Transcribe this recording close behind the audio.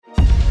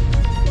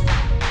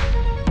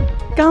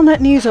Galnet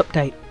News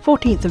Update,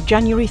 14th of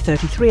January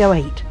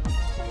 3308.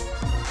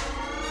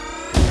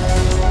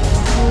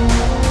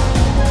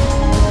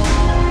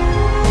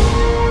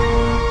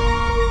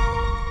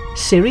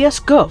 Sirius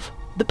Gov,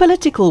 the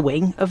political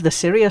wing of the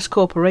Sirius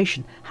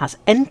Corporation, has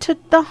entered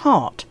the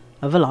heart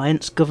of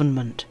Alliance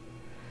government,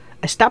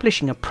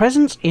 establishing a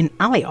presence in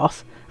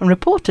Alioth and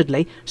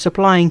reportedly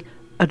supplying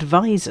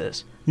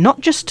advisors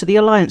not just to the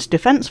Alliance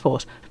Defence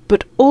Force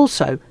but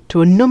also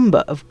to a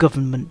number of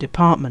government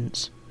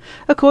departments.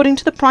 According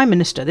to the Prime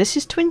Minister, this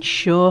is to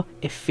ensure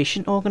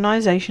efficient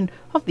organisation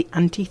of the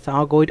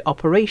anti-Thargoid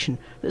operation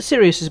that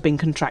Sirius has been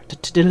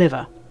contracted to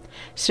deliver.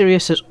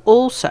 Sirius has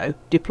also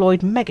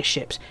deployed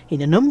megaships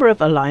in a number of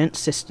Alliance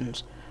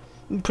systems,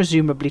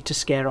 presumably to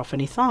scare off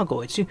any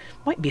Thargoids who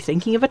might be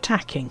thinking of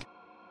attacking.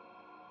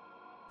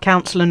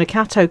 Councillor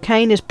Nakato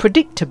Kane is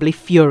predictably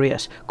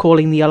furious,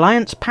 calling the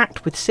Alliance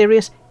pact with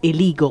Sirius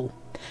illegal.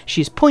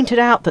 She has pointed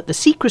out that the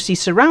secrecy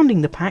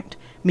surrounding the pact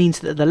means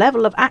that the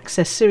level of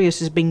access Sirius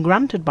has been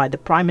granted by the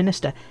Prime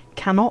Minister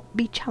cannot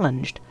be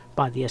challenged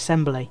by the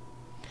Assembly.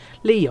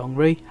 Lee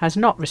Yong-rui has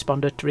not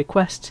responded to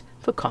requests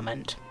for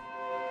comment.